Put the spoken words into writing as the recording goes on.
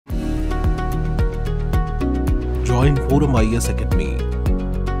Join ForumIAS Academy,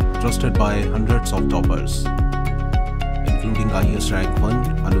 trusted by hundreds of toppers, including IAS Rank 1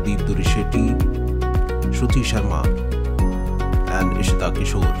 Anudeep Durishetty, Shruti Sharma, and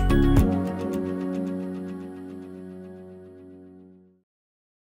𝐼𝐶𝐻𝐿.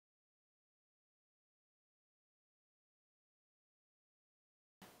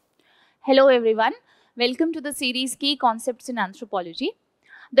 Hello everyone, welcome to the series Key Concepts in Anthropology.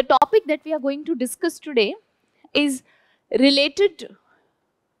 The topic that we are going to discuss today is related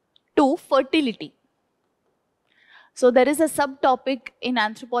to fertility. So there is a subtopic in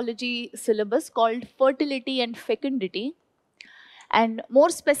anthropology syllabus called fertility and fecundity. And more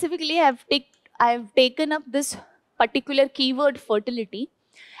specifically, I have taken up this particular keyword fertility.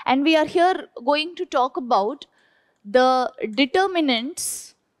 And we are here going to talk about the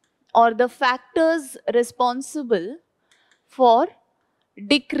determinants or the factors responsible for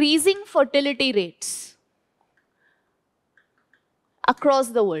decreasing fertility rates across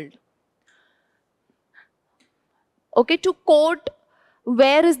the world. Okay, to quote,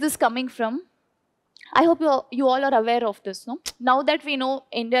 where is this coming from? I hope you all are aware of this, no? Now that we know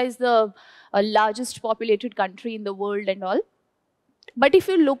India is the largest populated country in the world and all, but if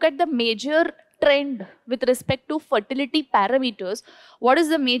you look at the major trend with respect to fertility parameters, what is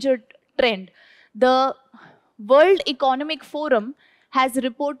the major trend? The World Economic Forum has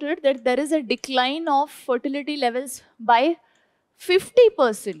reported that there is a decline of fertility levels by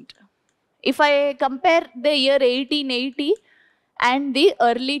 50%. If I compare the year 1880 and the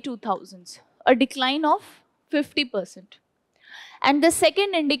early 2000s, a decline of 50%. And the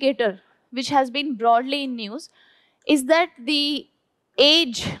second indicator, which has been broadly in news, is that the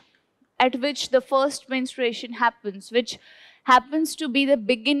age at which the first menstruation happens, which happens to be the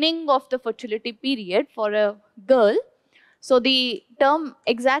beginning of the fertility period for a girl. So the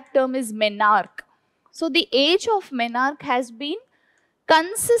exact term is menarche. So the age of menarche has been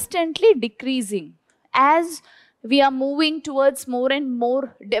consistently decreasing as we are moving towards more and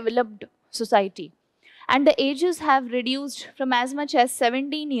more developed society. And the ages have reduced from as much as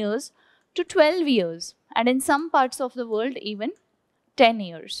 17 years to 12 years. And in some parts of the world, even 10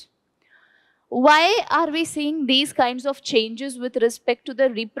 years. Why are we seeing these kinds of changes with respect to the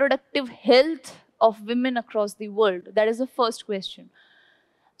reproductive health of women across the world? That is the first question.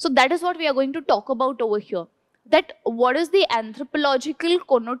 So that is what we are going to talk about over here. That what is the anthropological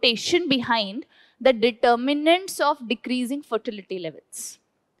connotation behind the determinants of decreasing fertility levels?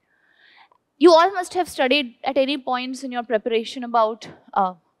 You all must have studied at any points in your preparation about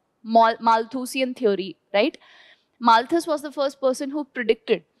Malthusian theory, right? Malthus was the first person who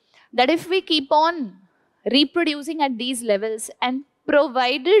predicted that if we keep on reproducing at these levels and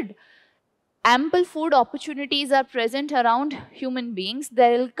provided ample food opportunities are present around human beings,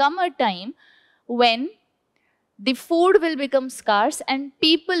 there will come a time when the food will become scarce and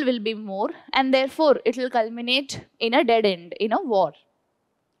people will be more, and therefore it will culminate in a dead end, in a war.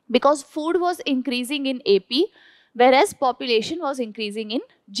 Because food was increasing in AP, whereas population was increasing in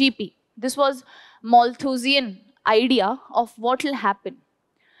GP. This was Malthusian idea of what will happen.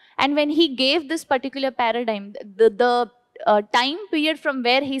 And when he gave this particular paradigm, the time period from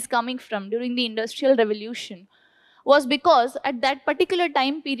where he's coming from during the Industrial Revolution was because at that particular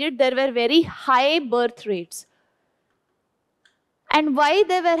time period, there were very high birth rates. And why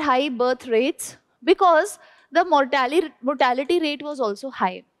there were high birth rates? Because the mortality rate was also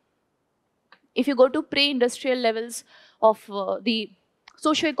high. If you go to pre-industrial levels of the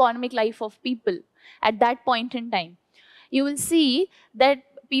socio-economic life of people at that point in time, you will see that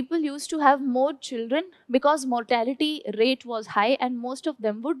people used to have more children because mortality rate was high and most of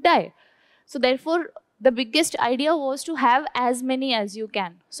them would die. So therefore, the biggest idea was to have as many as you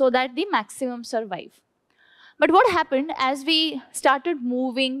can so that the maximum survive. But what happened as we started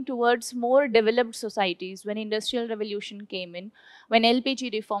moving towards more developed societies, when Industrial Revolution came in, when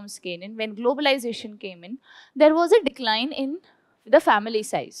LPG reforms came in, when globalization came in, there was a decline in the family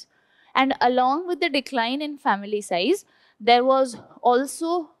size. And along with the decline in family size, there was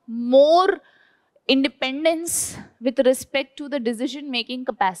also more independence with respect to the decision-making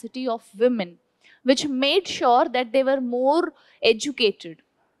capacity of women, which made sure that they were more educated.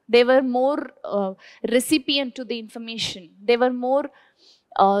 They were more recipient to the information. They were more,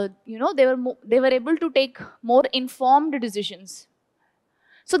 they were able to take more informed decisions.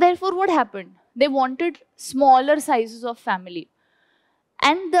 So therefore, what happened? They wanted smaller sizes of family.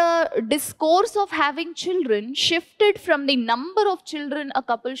 And the discourse of having children shifted from the number of children a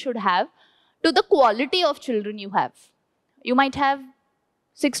couple should have to the quality of children you have. You might have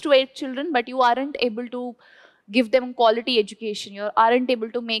 6 to 8 children, but you aren't able to give them quality education. You aren't able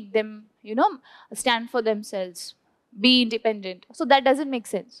to make them, stand for themselves. be independent. So that doesn't make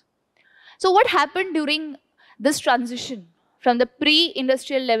sense. So what happened during this transition from the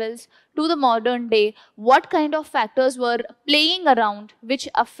pre-industrial levels to the modern day? What kind of factors were playing around which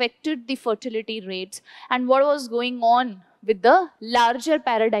affected the fertility rates, and what was going on with the larger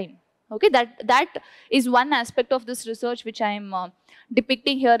paradigm? Okay, that is one aspect of this research which I am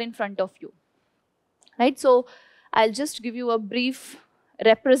depicting here in front of you. Right, so I'll just give you a brief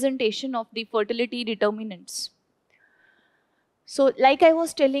representation of the fertility determinants. So like I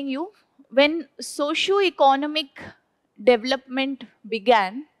was telling you, when socio-economic development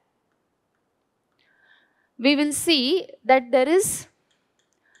began, we will see that there is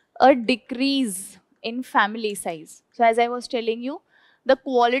a decrease in family size. So as I was telling you, the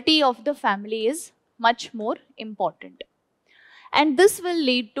quality of the family is much more important. And this will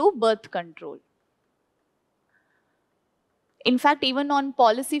lead to birth control. In fact, even on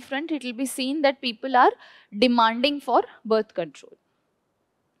policy front, it will be seen that people are demanding for birth control.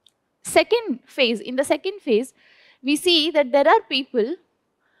 Second phase, in the second phase, we see that there are people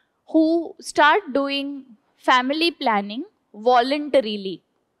who start doing family planning voluntarily.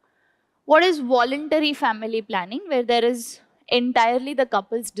 What is voluntary family planning? Where there is entirely the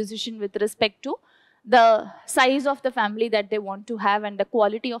couple's decision with respect to the size of the family that they want to have and the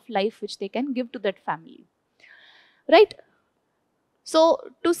quality of life which they can give to that family. Right? So,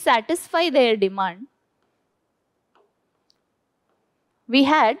 to satisfy their demand, we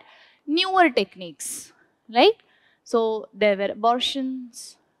had newer techniques, right? So, there were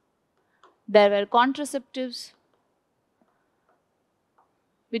abortions, there were contraceptives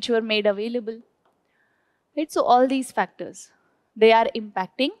which were made available, right? So, all these factors, they are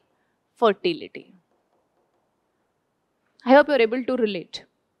impacting fertility. I hope you are able to relate.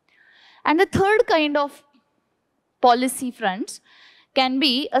 And the third kind of policy fronts can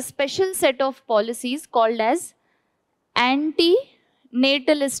be a special set of policies called as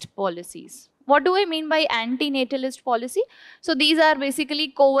anti-natalist policies. What do I mean by anti-natalist policy? So these are basically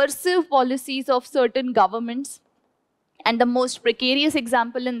coercive policies of certain governments. And the most precarious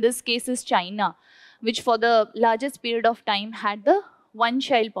example in this case is China, which for the largest period of time had the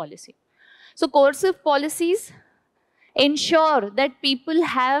one-child policy. So coercive policies ensure that people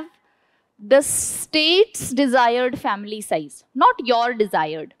have the state's desired family size, not your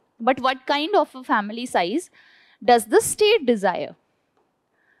desired, but what kind of a family size does the state desire?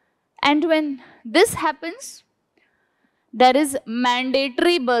 And when this happens, there is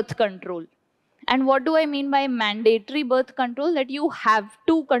mandatory birth control. And what do I mean by mandatory birth control? That you have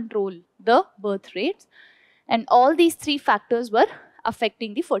to control the birth rates. And all these three factors were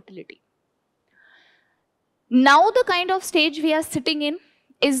affecting the fertility. Now the kind of stage we are sitting in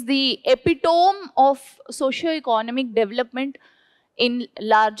is the epitome of socio-economic development in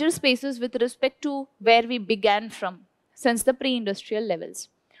larger spaces with respect to where we began from since the pre-industrial levels.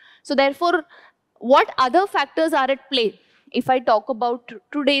 So therefore, what other factors are at play if I talk about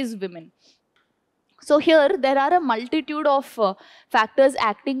today's women? So here there are a multitude of factors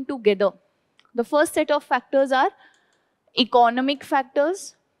acting together. The first set of factors are economic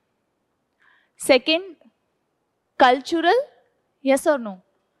factors. Second, cultural, yes or no?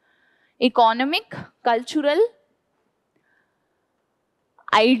 Economic, cultural,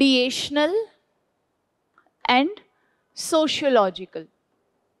 ideational, and sociological.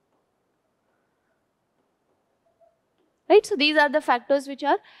 Right? So these are the factors which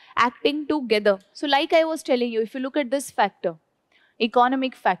are acting together. So like I was telling you, if you look at this factor,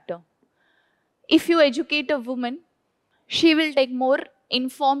 economic factor, if you educate a woman, she will take more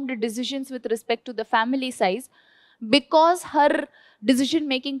informed decisions with respect to the family size because her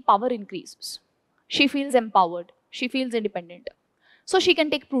decision-making power increases. She feels empowered. She feels independent. So she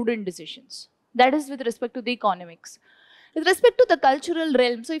can take prudent decisions. That is with respect to the economics. With respect to the cultural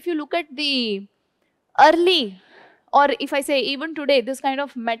realm, so if you look at the early, or if I say even today, this kind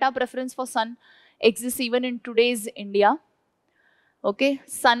of meta preference for son exists even in today's India. Okay,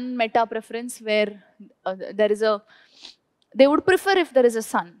 son meta preference where there is a, they would prefer if there is a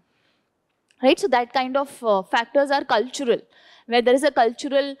son. Right, so that kind of factors are cultural, where there is a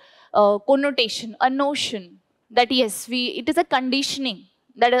cultural connotation, a notion that yes, it is a conditioning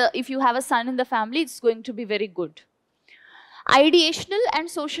that if you have a son in the family, it's going to be very good. Ideational and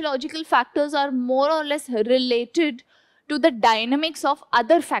sociological factors are more or less related to the dynamics of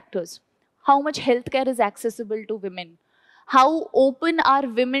other factors. How much healthcare is accessible to women? How open are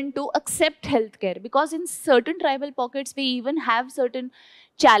women to accept healthcare? Because in certain tribal pockets, we even have certain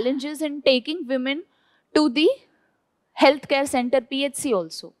challenges in taking women to the healthcare center, PHC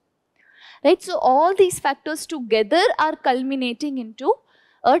also. Right? So all these factors together are culminating into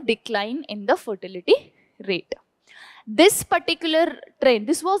a decline in the fertility rate. this particular trend,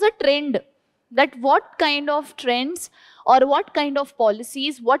 this was a trend, that what kind of trends or what kind of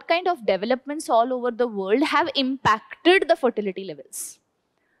policies, what kind of developments all over the world have impacted the fertility levels,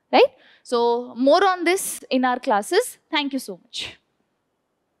 right? So more on this in our classes. Thank you so much.